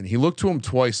Dotson. He looked to him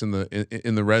twice in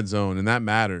the red zone, and that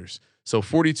matters. So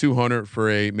 4,200 for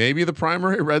maybe the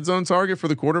primary red zone target for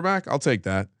the quarterback. I'll take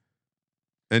that.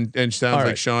 And sounds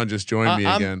like Sean just joined me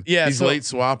again. Yeah, he's late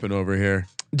swapping over here.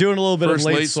 Doing a little bit First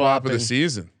of late swap of the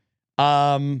season.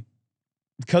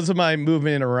 Because of my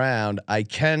movement around, I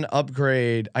can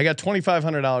upgrade. I got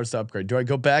 $2,500 to upgrade. Do I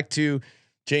go back to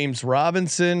James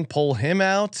Robinson, pull him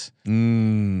out,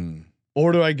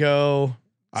 or do I go?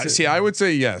 I would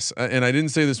say yes, and I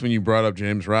didn't say this when you brought up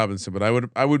James Robinson, but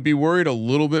I would be worried a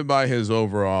little bit by his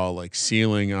overall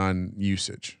ceiling on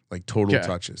usage, total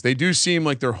touches. They do seem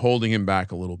like they're holding him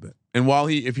back a little bit. And while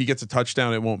if he gets a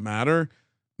touchdown, it won't matter.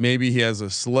 Maybe he has a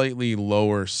slightly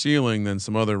lower ceiling than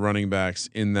some other running backs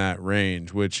in that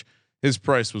range, which his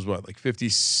price was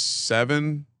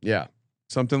 57,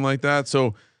 something like that.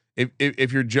 So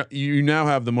if you now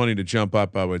have the money to jump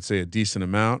up, I would say a decent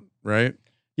amount, right?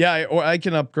 Yeah, or I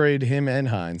can upgrade him and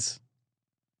Hines.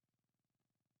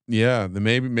 Yeah, then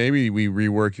maybe we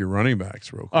rework your running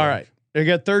backs real quick. All right. I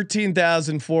got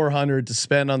 13,400 to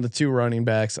spend on the 2 running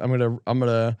backs. I'm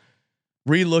gonna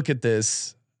relook at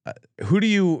this. Who do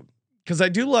you? Because I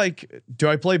do like. Do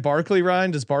I play Barkley,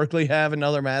 Ryan? Does Barkley have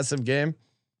another massive game?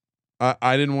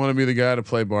 I didn't want to be the guy to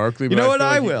play Barkley. You know what?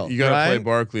 I like will. You got to play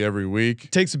Barkley every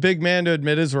week. Takes a big man to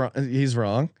admit he's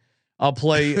wrong. I'll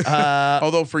play.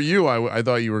 Although for you, I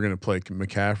thought you were going to play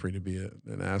McCaffrey to be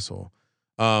an asshole.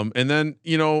 And then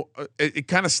it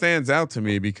kind of stands out to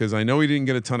me because I know he didn't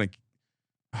get a ton of.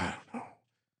 I don't know.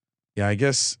 Yeah, I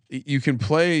guess you can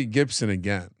play Gibson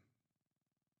again.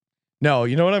 No,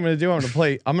 you know what I'm going to do? I'm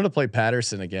going to play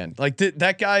Patterson again. Like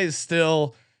that guy is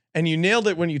still, and you nailed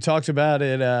it when you talked about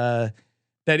it.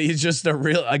 That he's just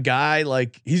a guy,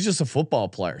 like he's just a football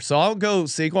player. So I'll go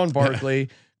Saquon Barkley,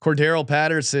 Cordero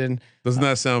Patterson. Doesn't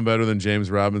that sound better than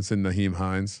James Robinson, Naheem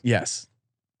Hines? Yes.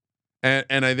 And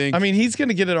I think, he's going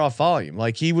to get it off volume.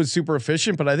 Like he was super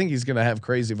efficient, but I think he's going to have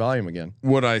crazy volume again.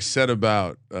 What I said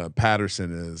about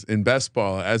Patterson is in best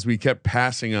ball, as we kept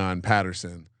passing on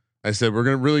Patterson, I said,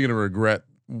 we're really going to regret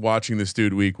watching this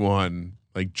dude week 1,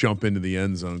 like jump into the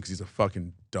end zone. 'Cause he's a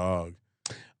fucking dog.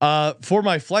 For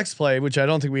my flex play, which I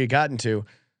don't think we had gotten to,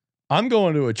 I'm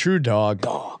going to a true dog,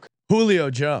 Julio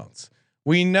Jones.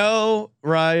 We know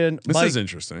Ryan. This is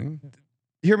interesting.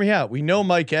 Hear me out. We know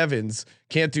Mike Evans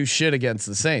can't do shit against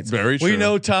the Saints. Very true. We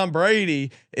know Tom Brady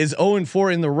is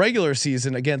 0-4 in the regular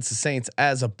season against the Saints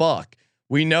as a Buck.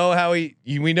 We know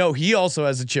we know he also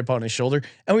has a chip on his shoulder,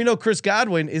 and we know Chris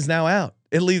Godwin is now out.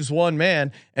 It leaves one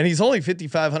man, and he's only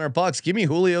 $5,500. Give me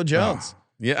Julio Jones.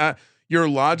 Yeah, your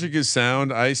logic is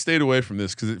sound. I stayed away from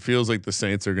this because it feels like the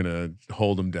Saints are gonna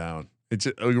hold him down.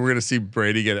 We're gonna see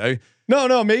Brady get.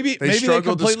 No, maybe they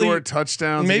struggled to score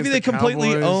touchdowns. Maybe they completely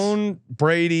Cowboys. own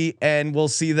Brady, and we'll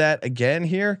see that again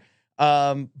here.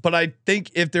 But I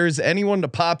think if there's anyone to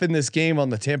pop in this game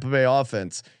on the Tampa Bay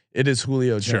offense, it is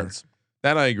Julio Jones. Sure.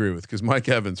 That I agree with because Mike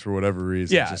Evans, for whatever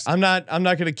reason, just I'm not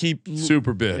going to keep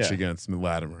super bitch against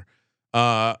Latimer.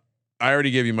 I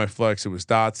already gave you my flex. It was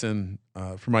Dotson.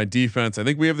 For my defense, I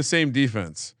think we have the same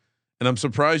defense, and I'm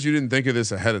surprised you didn't think of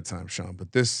this ahead of time, Sean. But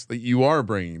you are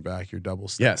bringing back your double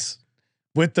stack. Yes,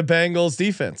 with the Bengals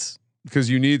defense because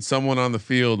you need someone on the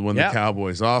field when the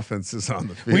Cowboys offense is on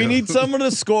the field. We need someone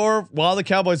to score while the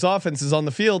Cowboys offense is on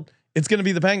the field. It's going to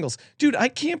be the Bengals, dude. I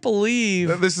can't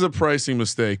believe this is a pricing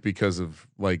mistake because of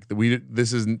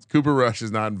Cooper Rush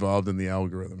is not involved in the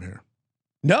algorithm here.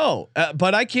 No,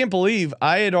 but I can't believe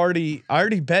I already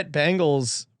bet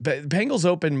Bengals. Bengals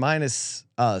open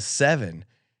 -7,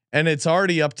 and it's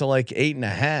already up to like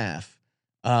 8.5.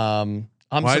 Why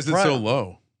surprised. Is it so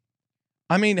low?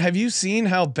 I mean, have you seen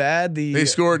how bad they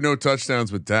scored no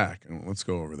touchdowns with Dak? Let's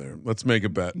go over there. Let's make a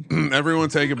bet. Everyone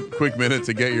take a quick minute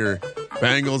to get your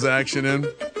Bengals action in.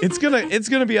 It's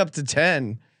gonna be up to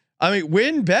 10. I mean,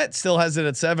 WinBet still has it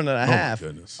at 7.5. Oh my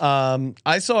goodness.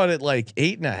 I saw it at like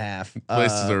 8.5.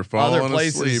 Places are falling other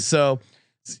places. asleep. So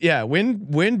yeah,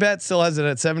 WinBet still has it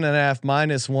at 7.5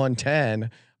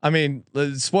 -110. I mean,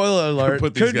 spoiler alert,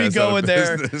 could be going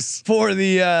there for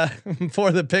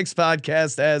the Picks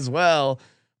podcast as well.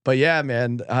 But yeah,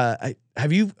 man,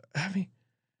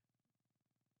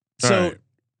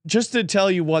 just to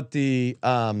tell you what the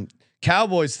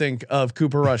Cowboys think of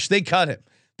Cooper Rush, they cut him.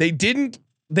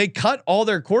 They cut all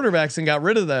their quarterbacks and got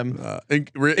rid of them.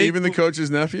 Even the coach's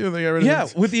nephew, they got rid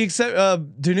of him? With the except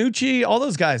Danucci, all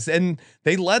those guys, and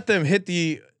they let them hit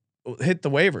the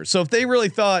waiver. So if they really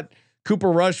thought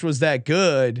Cooper Rush was that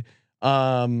good,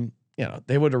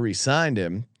 they would have re-signed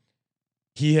him.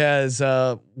 He has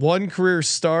one career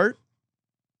start.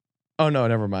 Oh no,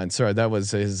 never mind. Sorry, that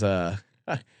was his. I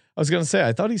was gonna say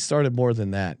I thought he started more than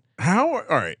that. How? All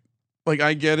right, like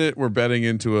I get it. We're betting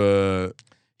into a.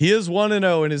 He is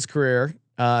 1-0 in his career.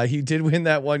 He did win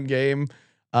that one game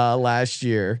last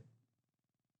year,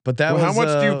 but that was how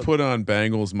much do you put on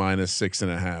Bengals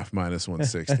 -6.5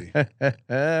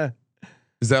 -160?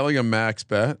 Is that like a max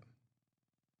bet?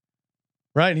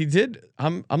 Right, he did.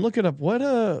 I'm looking up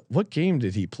what game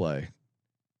did he play?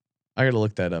 I got to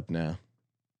look that up now.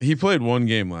 He played one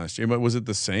game last year, but was it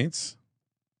the Saints?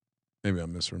 Maybe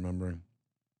I'm misremembering.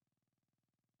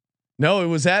 No, it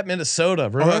was at Minnesota.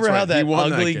 Remember how that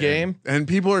ugly game? And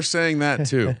people are saying that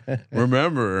too.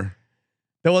 Remember?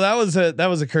 Well, that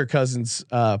was a Kirk Cousins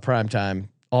primetime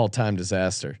all-time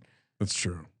disaster. That's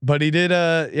true. But he did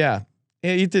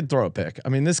he did throw a pick. I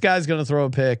mean, this guy's going to throw a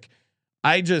pick.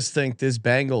 I just think this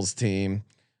Bengals team,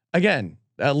 again,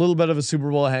 a little bit of a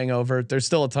Super Bowl hangover. There's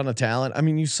still a ton of talent. I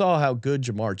mean, you saw how good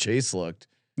Jamar Chase looked.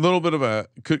 A little bit of a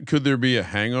could there be a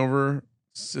hangover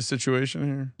situation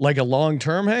here? Like a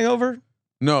long-term hangover?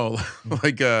 No,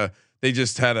 like they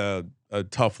just had a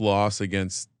tough loss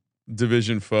against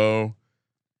division foe.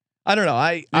 I don't know.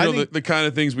 I think the kind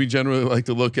of things we generally like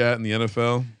to look at in the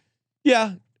NFL.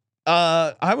 Yeah.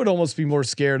 I would almost be more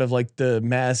scared of like the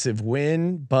massive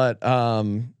win, but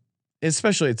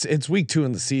especially it's week 2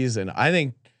 in the season. I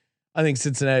think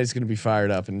Cincinnati's going to be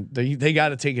fired up, and they got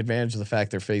to take advantage of the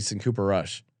fact they're facing Cooper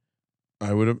Rush.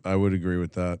 I would agree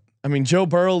with that. I mean, Joe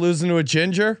Burrow losing to a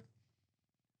ginger.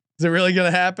 Is it really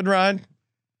going to happen, Ryan?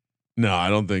 No, I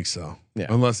don't think so. Yeah.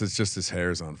 Unless it's just his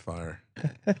hair's on fire.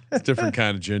 It's a different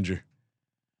kind of ginger.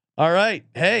 All right.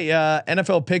 Hey,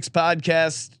 NFL Picks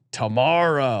podcast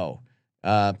tomorrow.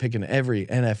 Picking every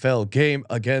NFL game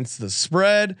against the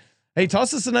spread. Hey,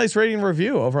 toss us a nice rating and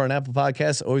review over on Apple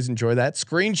Podcasts. Always enjoy that.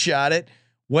 Screenshot it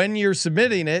when you're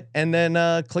submitting it, and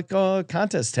then click on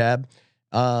contest tab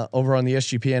over on the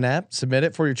SGPN app. Submit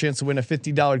it for your chance to win a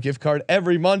 $50 gift card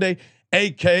every Monday,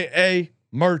 aka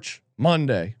Merch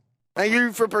Monday. Thank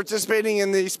you for participating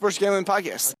in the Sports Gambling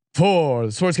Podcast. For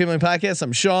the Sports Gambling Podcast,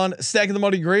 I'm Sean, stacking the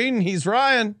money green. He's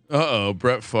Ryan.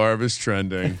 Brett Favre is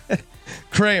trending.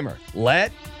 Kramer,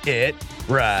 let it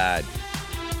ride.